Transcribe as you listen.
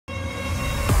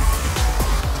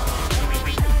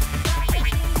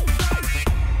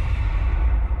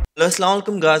Assalamu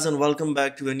alaikum guys and welcome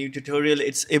back to a new tutorial.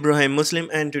 It's Ibrahim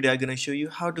Muslim and today I'm gonna show you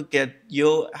how to get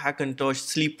your Hackintosh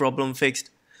sleep problem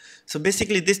fixed. So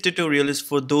basically this tutorial is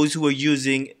for those who are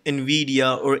using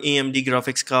Nvidia or AMD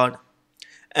graphics card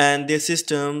and their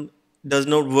system does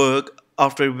not work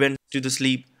after it went to the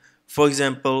sleep. For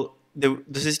example, the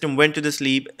system went to the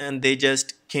sleep and they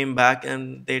just came back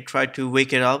and they tried to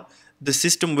wake it up. The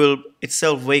system will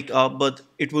itself wake up, but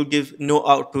it will give no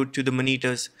output to the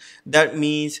monitors. That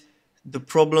means the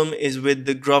problem is with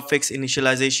the graphics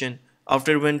initialization.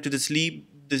 After it went to the sleep,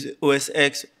 the OS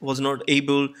X was not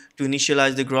able to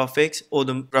initialize the graphics or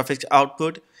the graphics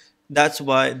output. That's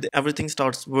why everything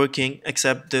starts working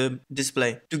except the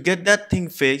display. To get that thing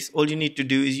fixed, all you need to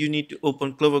do is you need to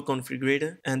open Clover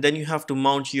configurator and then you have to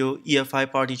mount your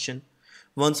EFI partition.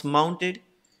 Once mounted,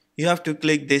 you have to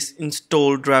click this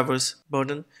install drivers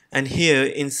button, and here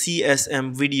in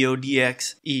CSM video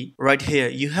DXE right here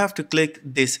you have to click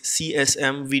this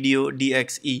CSM video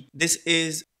DXE. This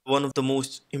is one of the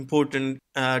most important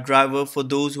driver for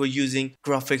those who are using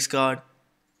graphics card.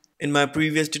 In my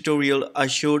previous tutorial, I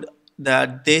showed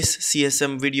that this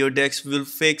CSM video DeX will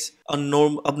fix a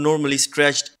abnormally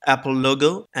stretched Apple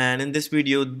logo, and in this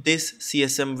video, this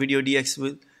CSM video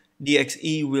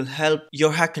DXE will help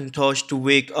your Hackintosh to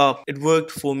wake up. It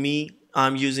worked for me.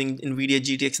 I'm using Nvidia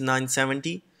GTX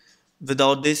 970.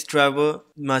 Without this driver,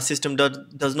 my system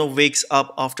does not wakes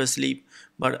up after sleep.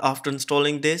 But after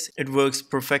installing this, it works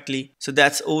perfectly. So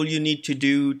that's all you need to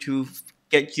do to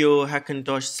get your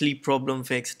Hackintosh sleep problem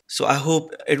fixed. So I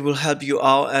hope it will help you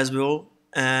out as well.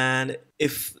 And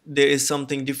if there is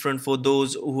something different for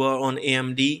those who are on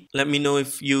AMD, let me know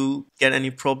if you get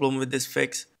any problem with this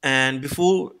fix. And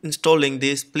before installing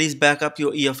this, please back up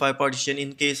your EFI partition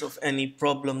in case of any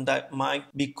problem that might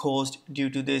be caused due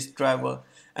to this driver.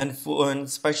 And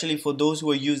especially for those who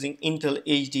are using Intel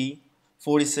HD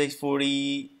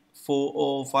 4644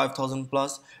 or 5000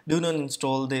 plus, do not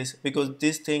install this because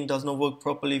this thing does not work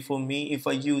properly for me if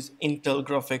I use Intel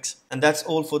graphics. And that's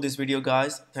all for this video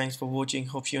guys. Thanks for watching.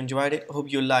 Hope you enjoyed it,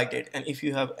 hope you liked it, and if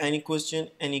you have any question,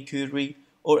 any query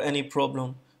or any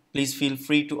problem, please feel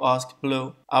free to ask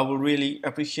below. I will really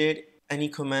appreciate any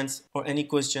comments or any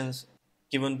questions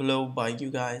given below by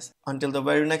you guys. Until the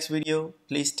very next video,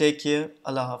 please take care.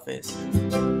 Allah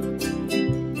Hafiz.